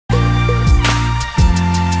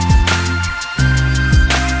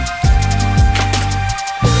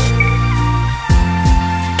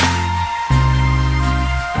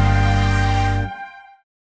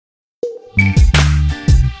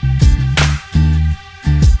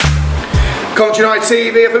Coventry United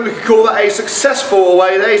TV, I think we could call that a successful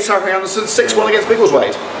away day. Tackling Anderson 6-1 against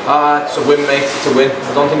Biggleswade. It's a win, mate. It's a win.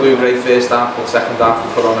 I don't think we were great first half, but second half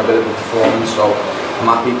we put on a bit of a performance. So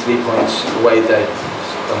I'm happy. 3 points away day.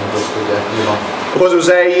 Move on. Because it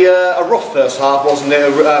was a rough first half, wasn't it?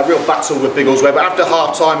 A real battle with Biggleswade. But after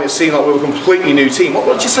half time, it seemed like we were a completely new team. What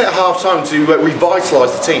did you say at half time to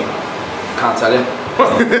revitalise the team? Can't tell you.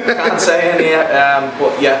 Can't say any.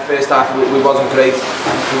 But yeah, first half we wasn't great.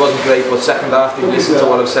 We wasn't great, but second half they've listened to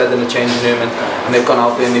what I've said in the changing room and they've gone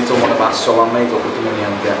out there and they've done what I've asked. So I'm made up with them in the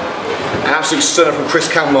end. Yeah. An absolute stunner from Chris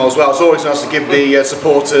Campbell as well. It's always nice to give the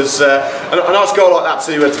supporters a nice goal like that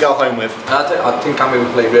to go home with. I think Campbell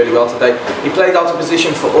played really well today. He played out of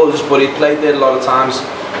position for us, but he played there a lot of times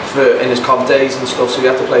in his Cov days and stuff. So we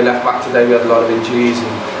had to play left back today. We had a lot of injuries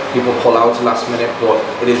and people pull out at last minute, but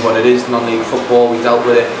it is what it is. Non-league football, we dealt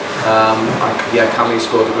with it. Yeah, Cammy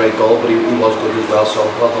scored a great goal, but he was good as well. So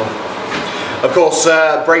well done. Of course,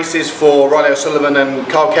 braces for Riley O'Sullivan and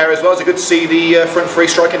Carl Carey as well. Is it good to see the front three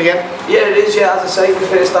striking again? Yeah, it is. Yeah, as I say, the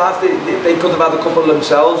first half they could have had a couple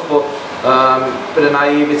themselves, but a bit of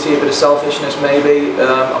naivety, a bit of selfishness maybe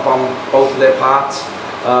upon both of their parts.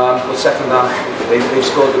 But second half they've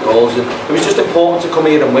scored the goals and it was just important to come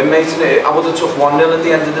here and win, mate. And I would have took 1-0 at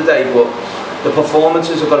the end of the day, but the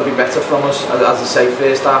performances have got to be better from us. As I say,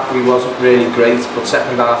 first half we wasn't really great, but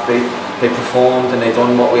second half they performed and they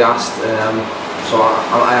done what we asked. So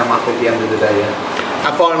I am happy at the end of the day. Yeah.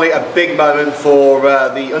 And finally, a big moment for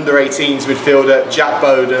the under-18s midfielder Jack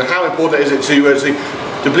Bowden. How important is it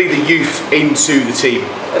to bleed the youth into the team?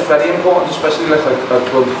 It's very important, especially like a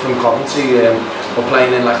club from Coventry. We're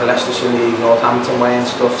playing in like a Leicestershire League, Northampton way and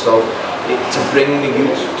stuff. So to bring the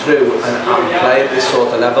youth through and play at this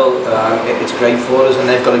sort of level, it's great for us. And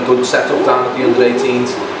they've got a good setup down at the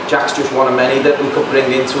under-18s. Jack's just one of many that we could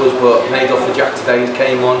bring into us, but made up for Jack today. He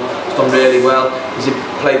came on, he's done really well. He's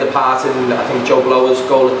played the part in, I think, Joe Blower's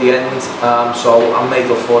goal at the end. So I'm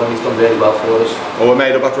made up for him. He's done really well for us. Well, we're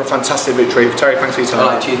made up after a fantastic victory. Terry, thanks for your time.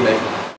 All right, cheers, mate.